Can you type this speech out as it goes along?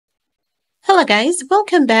Hello guys,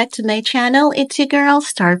 welcome back to my channel. It's your girl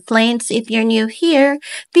Star Flames. If you're new here,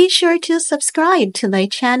 be sure to subscribe to my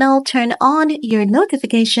channel, turn on your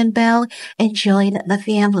notification bell, and join the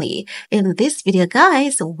family. In this video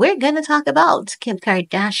guys, we're gonna talk about Kim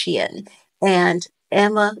Kardashian and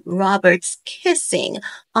Emma Roberts kissing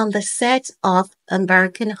on the set of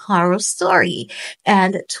American Horror Story.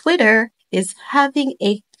 And Twitter is having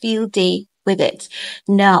a field day with it.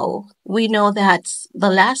 Now, we know that the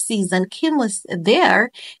last season, Kim was there,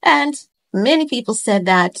 and many people said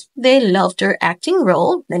that they loved her acting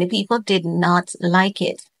role. Many people did not like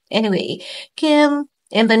it. Anyway, Kim,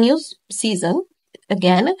 in the new season,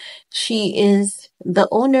 again, she is the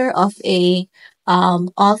owner of a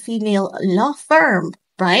all-female law firm,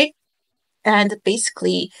 right? And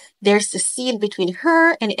basically, there's the scene between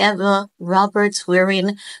her and Eva Roberts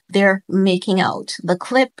wherein they're making out. The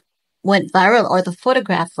clip went viral, or the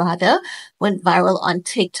photograph rather, went viral on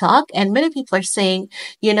TikTok. And many people are saying,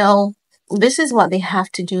 this is what they have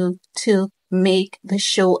to do to make the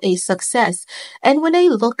show a success. And when I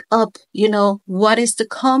look up, what is to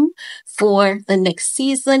come for the next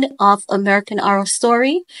season of American Horror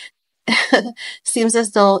Story, seems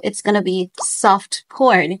as though it's going to be soft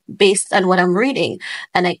porn based on what I'm reading.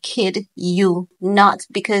 And I kid you not,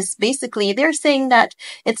 because basically they're saying that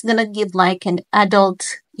it's going to give like an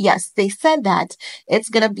adult. Yes, they said that it's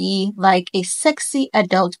going to be like a sexy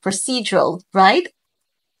adult procedural, right?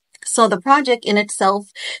 So the project in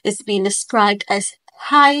itself is being described as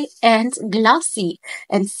high-end, glossy,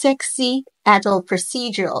 and sexy adult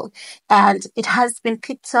procedural, and it has been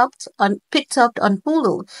picked up on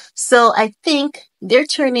Hulu. So I think they're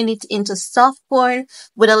turning it into soft porn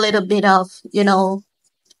with a little bit of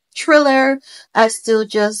thriller, as to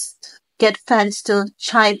just get fans to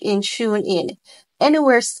chime in, tune in.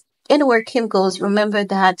 Anywhere, anywhere Kim goes, remember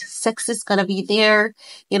that sex is gonna be there,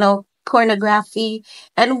 pornography.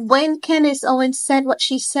 And when Candace Owens said what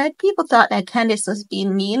she said, people thought that Candace was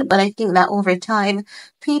being mean, but I think that over time,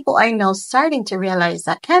 people are now starting to realize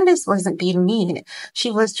that Candace wasn't being mean.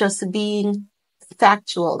 She was just being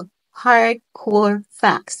factual, hardcore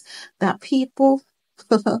facts that people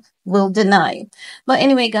will deny. But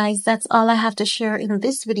anyway, guys, that's all I have to share in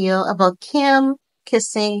this video about Kim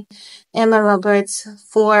kissing Emma Roberts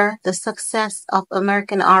for the success of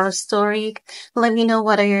American Horror Story. Let me know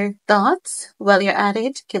what are your thoughts while you're at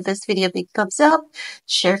it. Give this video a big thumbs up.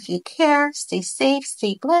 Share if you care. Stay safe.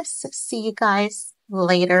 Stay blessed. See you guys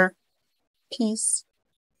later. Peace.